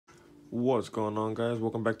What's going on, guys?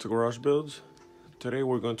 Welcome back to Garage Builds. Today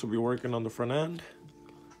we're going to be working on the front end.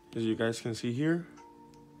 As you guys can see here,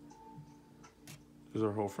 this is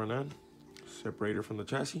our whole front end separated from the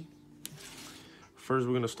chassis. First,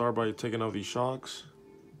 we're going to start by taking out these shocks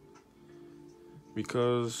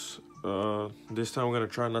because this time we're going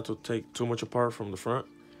to try not to take too much apart from the front.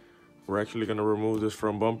 We're actually going to remove this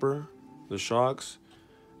front bumper, the shocks,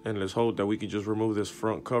 and let's hope that we can just remove this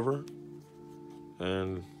front cover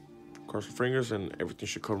and cross our fingers and everything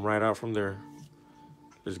should come right out from there.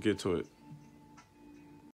 Let's get to it.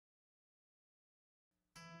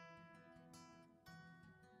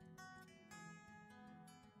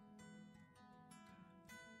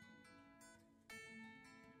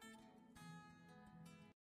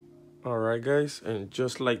 Alright guys, and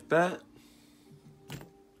just like that,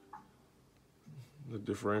 the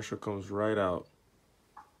differential comes right out.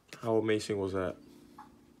 How amazing was that?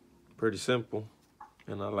 Pretty simple,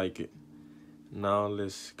 and I like it. Now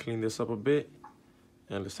let's clean this up a bit,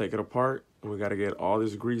 and let's take it apart. We gotta get all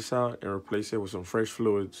this grease out and replace it with some fresh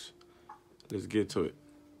fluids. Let's get to it.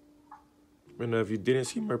 And if you didn't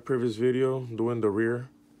see my previous video doing the rear,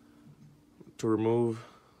 to remove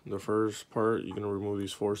the first part, you're gonna remove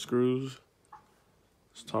these 4 screws.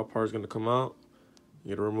 This top part is gonna come out.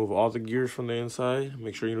 You gotta remove all the gears from the inside.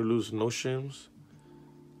 Make sure you lose no shims.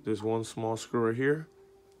 This one small screw right here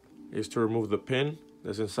is to remove the pin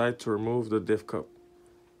that's inside to remove the diff cup.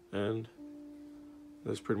 And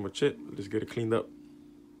that's pretty much it. Let's get it cleaned up.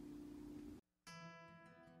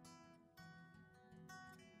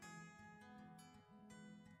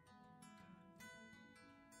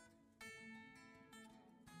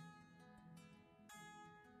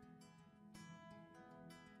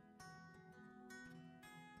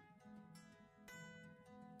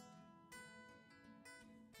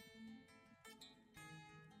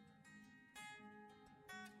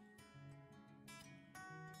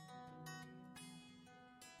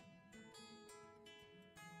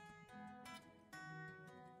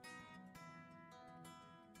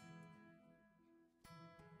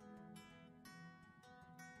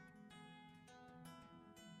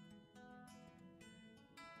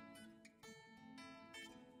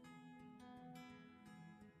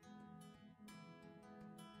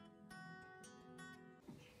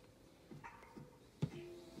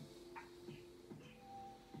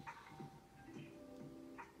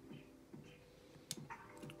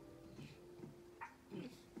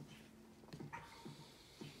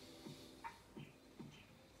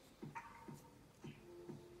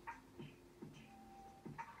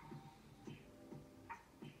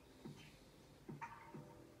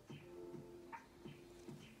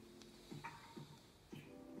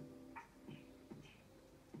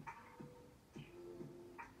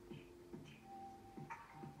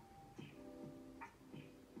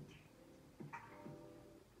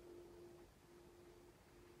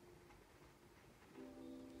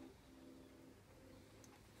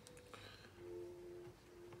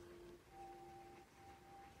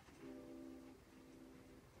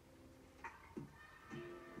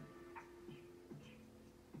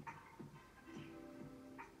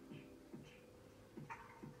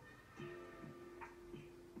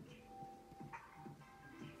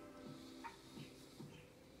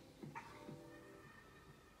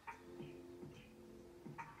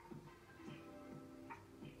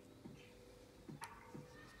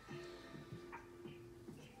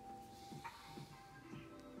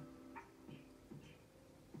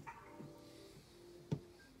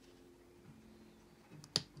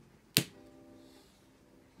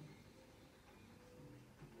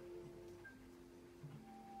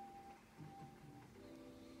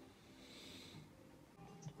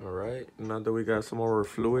 Alright, now that we got some more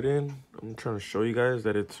fluid in, I'm trying to show you guys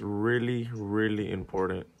that it's really, really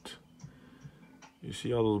important. You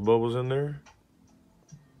see all those bubbles in there?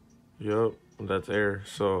 Yup, that's air.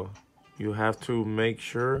 So you have to make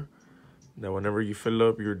sure that whenever you fill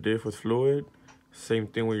up your diff with fluid, same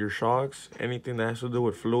thing with your shocks, anything that has to do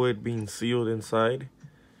with fluid being sealed inside,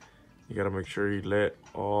 you gotta make sure you let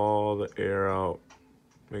all the air out.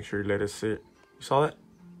 Make sure you let it sit. You saw that?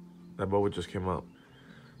 That bubble just came out.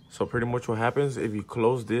 So pretty much what happens if you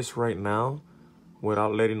close this right now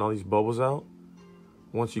without letting all these bubbles out,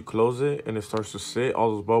 once you close it and it starts to sit,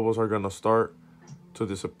 all those bubbles are gonna start to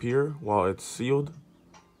disappear while it's sealed,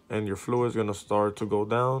 and your fluid is gonna start to go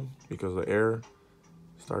down because the air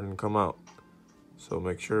is starting to come out. So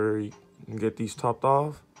make sure you get these topped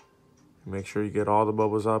off. Make sure you get all the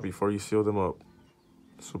bubbles out before you seal them up.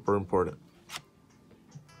 Super important.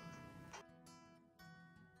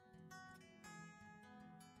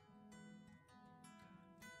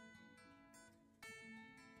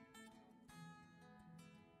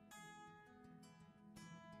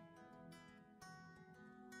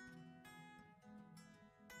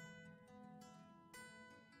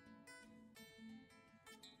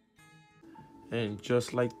 And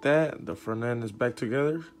just like that, the front end is back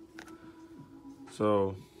together.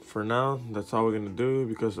 So for now, that's all we're gonna do,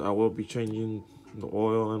 because I will be changing the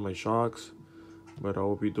oil and my shocks, but I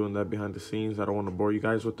will be doing that behind the scenes. I don't want to bore you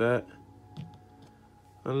guys with that,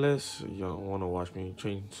 unless y'all want to watch me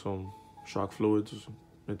change some shock fluids.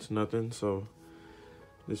 It's nothing. So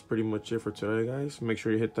that's pretty much it for today, guys. Make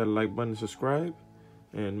sure you hit that like button and subscribe,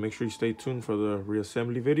 and make sure you stay tuned for the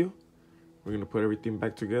reassembly video. We're gonna put everything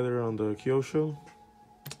back together on the Kyosho,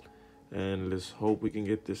 and let's hope we can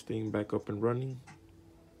get this thing back up and running,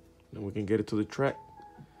 and we can get it to the track.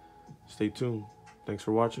 Stay tuned. Thanks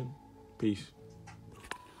for watching. Peace.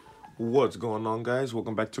 What's going on, guys?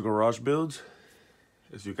 Welcome back to Garage Builds.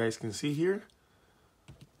 As you guys can see here,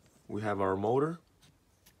 we have our motor,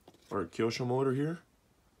 our Kyosho motor here,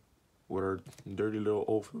 with our dirty little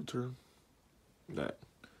old filter that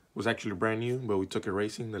was actually brand new, but we took it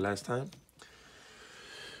racing the last time.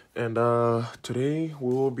 And today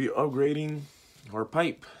we will be upgrading our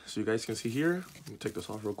pipe. So you guys can see here, let me take this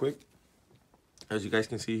off real quick. As you guys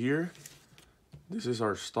can see here, this is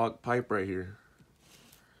our stock pipe right here.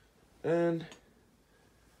 And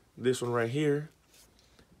this one right here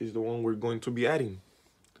is the one we're going to be adding.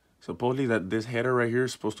 Supposedly that this header right here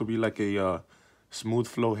is supposed to be like a smooth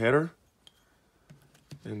flow header.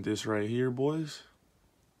 And this right here, boys,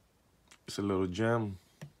 it's a little gem.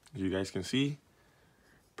 As you guys can see,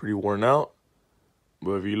 pretty worn out.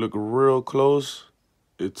 But if you look real close,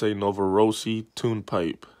 it's a Novarossi tune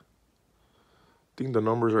pipe. I think the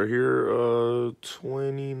numbers are here,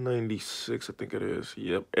 2096, I think it is.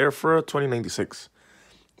 Yep, Airfra 2096.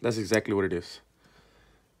 That's exactly what it is.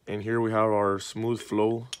 And here we have our smooth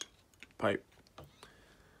flow pipe.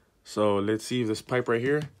 So let's see if this pipe right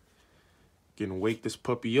here can wake this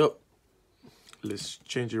puppy up. Let's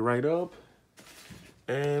change it right up.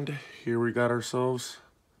 And here we got ourselves,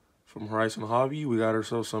 from Horizon Hobby, we got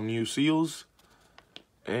ourselves some new seals.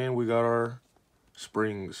 And we got our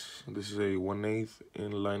springs. This is a 1/8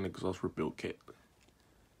 inline exhaust rebuild kit.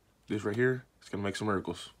 This right here is gonna make some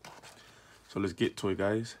miracles. So let's get to it,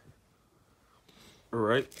 guys.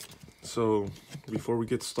 Alright, so before we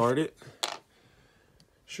get started,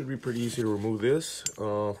 should be pretty easy to remove this.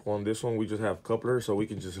 On this one we just have coupler, so we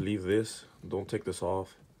can just leave this. Don't take this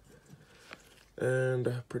off.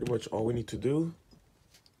 And pretty much all we need to do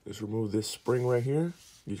is remove this spring right here.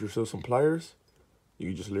 Get yourself some pliers. You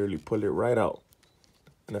can just literally pull it right out.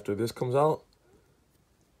 And after this comes out,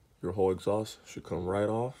 your whole exhaust should come right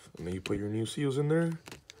off. And then you put your new seals in there,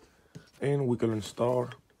 and we can install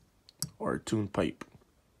our tune pipe.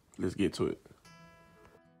 Let's get to it.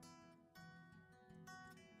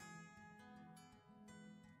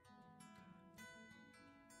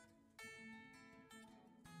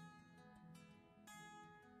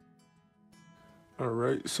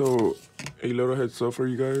 Alright, so a little heads up for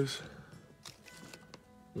you guys.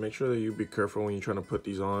 Make sure that you be careful when you're trying to put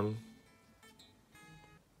these on,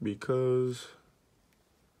 because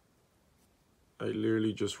I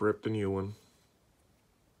literally just ripped a new one.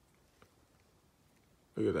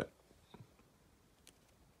 Look at that.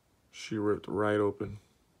 She ripped right open.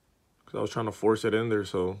 Because I was trying to force it in there,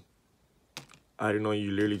 so I didn't know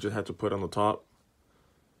you literally just had to put on the top.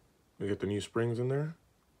 We get the new springs in there.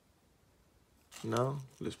 Now,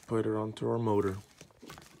 let's put it onto our motor.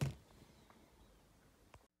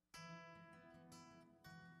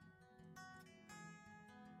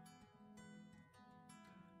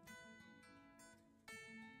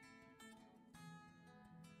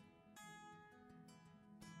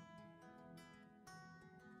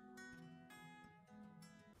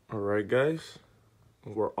 Alright, guys,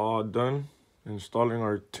 we're all done installing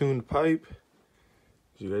our tuned pipe.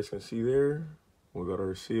 As you guys can see there, we got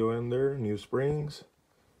our seal in there, new springs.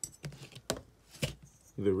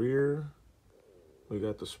 The rear, we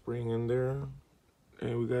got the spring in there,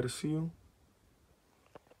 and we got a seal.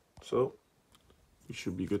 So we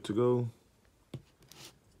should be good to go.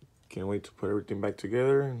 Can't wait to put everything back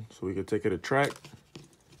together so we can take it to track.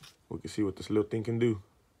 We can see what this little thing can do.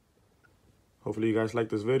 Hopefully you guys like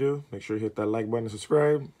this video. Make sure you hit that like button and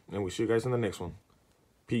subscribe, and we'll see you guys in the next one.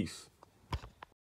 Peace.